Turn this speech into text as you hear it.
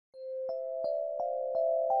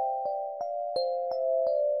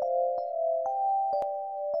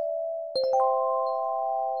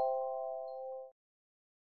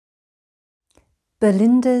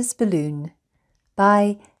Belinda's Balloon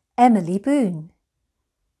by Emilie Boon.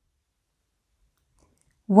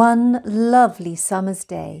 One lovely summer's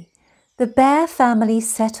day, the bear family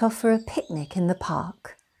set off for a picnic in the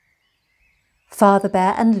park. Father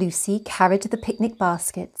Bear and Lucy carried the picnic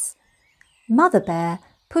baskets. Mother Bear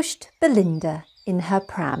pushed Belinda in her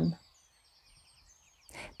pram.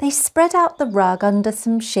 They spread out the rug under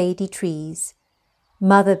some shady trees.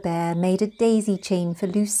 Mother Bear made a daisy chain for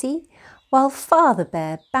Lucy, while Father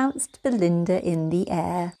Bear bounced Belinda in the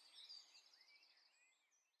air.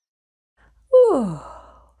 Ooh,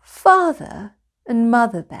 Father and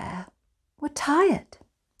Mother Bear were tired,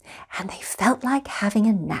 and they felt like having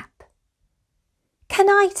a nap. "Can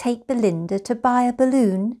I take Belinda to buy a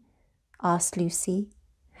balloon?" asked Lucy.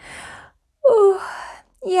 "Oh,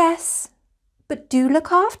 yes, but do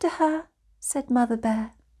look after her," said Mother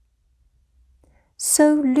Bear.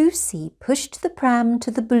 So Lucy pushed the pram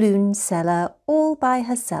to the balloon seller all by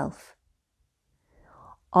herself.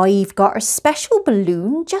 "I've got a special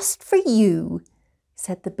balloon just for you,"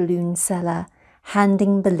 said the balloon seller,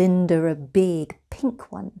 handing Belinda a big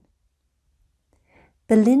pink one.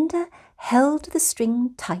 Belinda held the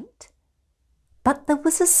string tight, but there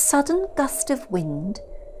was a sudden gust of wind,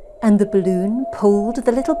 and the balloon pulled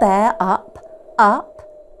the little bear up,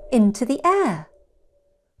 into the air.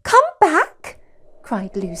 "Come back!"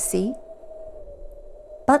 cried Lucy.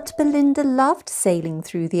 But Belinda loved sailing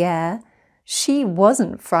through the air. She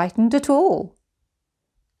wasn't frightened at all.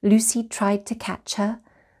 Lucy tried to catch her,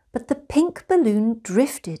 but the pink balloon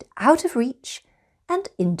drifted out of reach and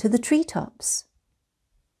into the treetops.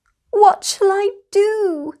 "What shall I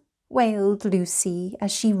do?" wailed Lucy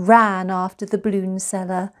as she ran after the balloon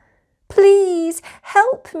seller. "Please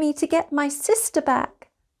help me to get my sister back."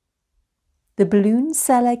 The balloon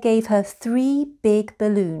seller gave her 3 big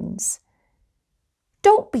balloons.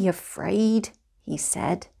 "Don't be afraid," he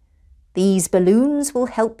said. "These balloons will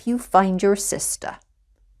help you find your sister."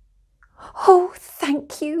 "Oh,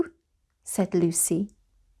 thank you," said Lucy.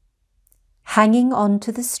 Hanging on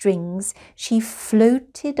to the strings, she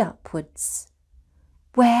floated upwards.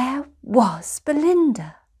 Where was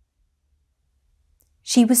Belinda?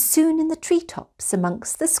 She was soon in the treetops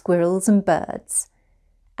amongst the squirrels and birds,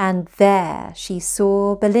 and there she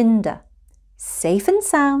saw Belinda, safe and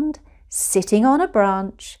sound, sitting on a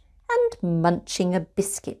branch and munching a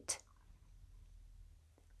biscuit.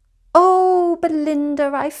 "Oh,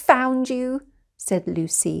 Belinda, I found you," said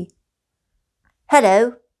Lucy.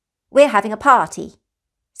 "Hello, we're having a party,"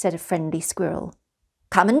 said a friendly squirrel.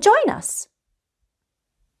 "Come and join us."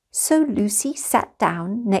 So Lucy sat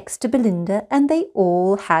down next to Belinda and they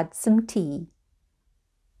all had some tea.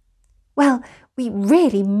 "Well, we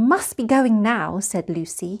really must be going now," said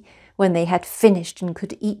Lucy, when they had finished and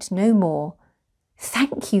could eat no more.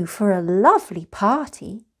 "Thank you for a lovely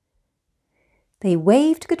party." They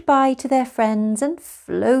waved goodbye to their friends and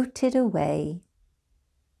floated away.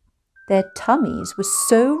 Their tummies were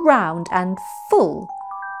so round and full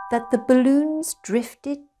that the balloons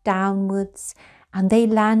drifted downwards and they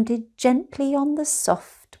landed gently on the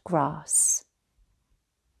soft grass.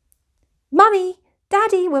 "Mummy,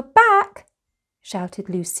 Daddy, we're back!" shouted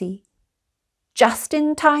Lucy. "Just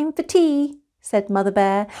in time for tea," said Mother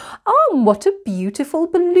Bear. "Oh, what a beautiful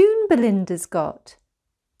balloon Belinda's got."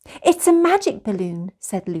 "It's a magic balloon,"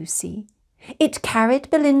 said Lucy. "It carried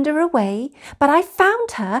Belinda away, but I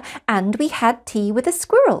found her and we had tea with a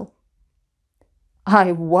squirrel."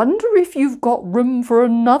 "I wonder if you've got room for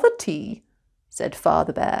another tea," said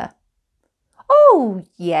Father Bear. "Oh,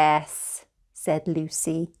 yes," said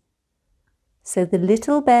Lucy. So the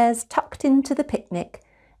little bears tucked into the picnic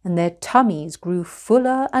and their tummies grew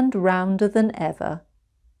fuller and rounder than ever.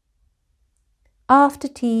 After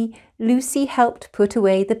tea, Lucy helped put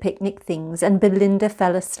away the picnic things and Belinda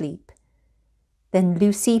fell asleep. Then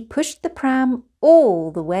Lucy pushed the pram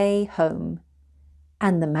all the way home,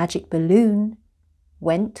 and the magic balloon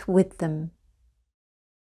went with them.